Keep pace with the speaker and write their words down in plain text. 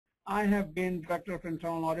I have been Director of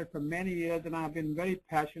Internal Audit for many years, and I've been very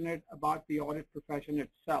passionate about the audit profession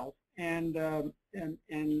itself. And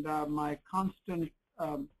my constant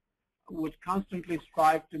would constantly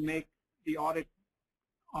strive to make the our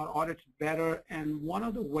audits better. And one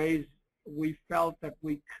of the ways we felt that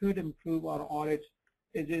we could improve our audits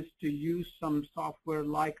is to use some software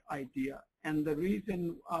like IDEA. And the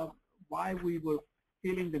reason why we were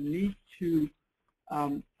feeling the need to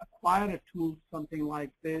acquire a tool, something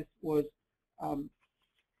like this, was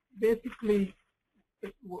basically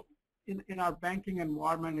in our banking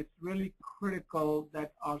environment, it's really critical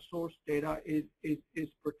that our source data is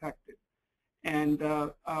protected. And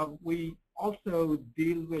we also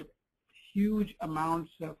deal with huge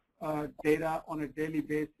amounts of data on a daily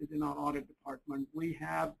basis in our audit department. We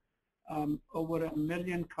have over 1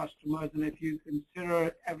 million customers, and if you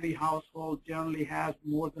consider every household generally has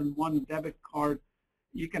more than one debit card,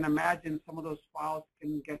 you can imagine some of those files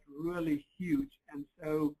can get really huge. And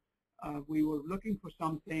so we were looking for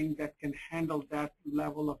something that can handle that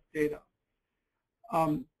level of data.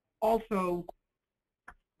 Also,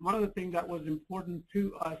 one of the things that was important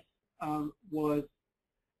to us was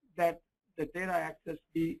that the data access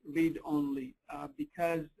be read-only,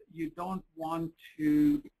 because you don't want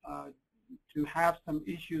to have some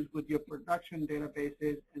issues with your production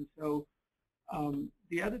databases. And so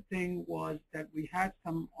the other thing was that we had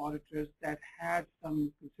some auditors that had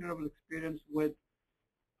some considerable experience with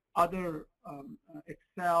other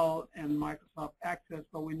Excel and Microsoft Access,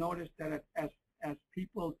 but we noticed that as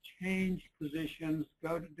people change positions,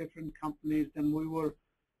 go to different companies, then we were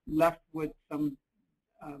left with some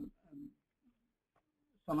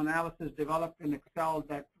analysis developed in Excel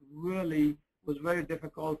that really was very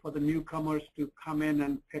difficult for the newcomers to come in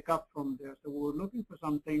and pick up from there. So we were looking for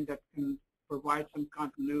something that can provide some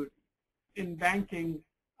continuity. In banking,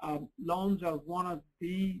 loans are one of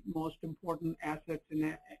the most important assets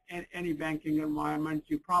in any banking environment.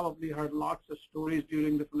 You probably heard lots of stories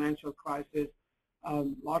during the financial crisis,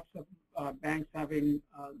 lots of banks having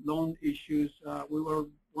loan issues. We were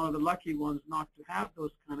one of the lucky ones not to have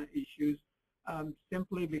those kind of issues,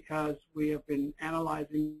 simply because we have been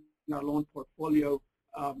analyzing our loan portfolio,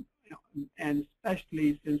 and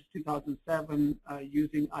especially since 2007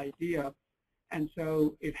 using IDEA. And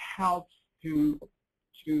so it helps to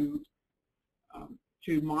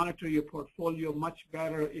monitor your portfolio much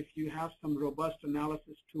better if you have some robust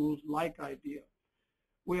analysis tools like IDEA.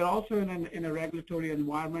 We are also in a regulatory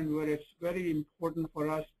environment where it's very important for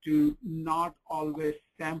us to not always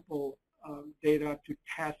sample data to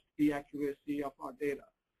test the accuracy of our data.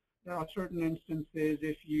 There are certain instances,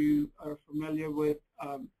 if you are familiar with,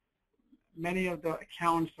 many of the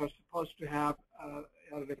accounts are supposed to have,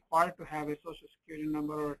 are required to have a social security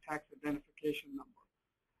number or a tax identification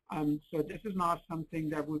number. So this is not something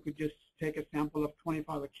that we could just take a sample of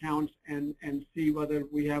 25 accounts and see whether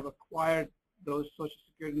we have acquired those social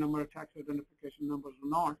security number or tax identification numbers or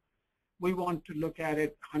not. We want to look at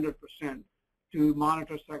it 100% to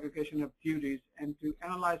monitor segregation of duties. And to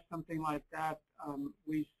analyze something like that,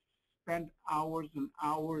 we spent hours and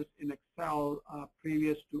hours in Excel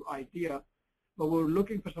previous to IDEA, but we're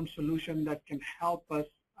looking for some solution that can help us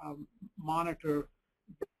monitor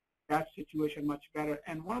that situation much better.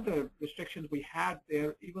 And one of the restrictions we had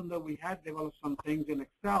there, even though we had developed some things in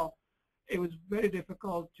Excel, it was very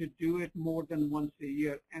difficult to do it more than once a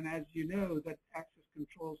year. And as you know, that access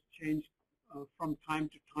controls change from time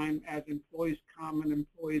to time as employees come and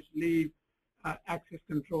employees leave. Access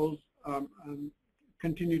controls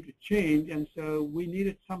continue to change, and so we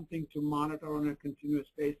needed something to monitor on a continuous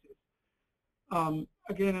basis.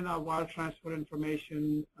 Again, in our wire transfer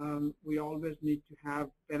information, we always need to have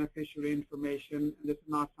beneficiary information, and this is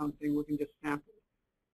not something we can just sample.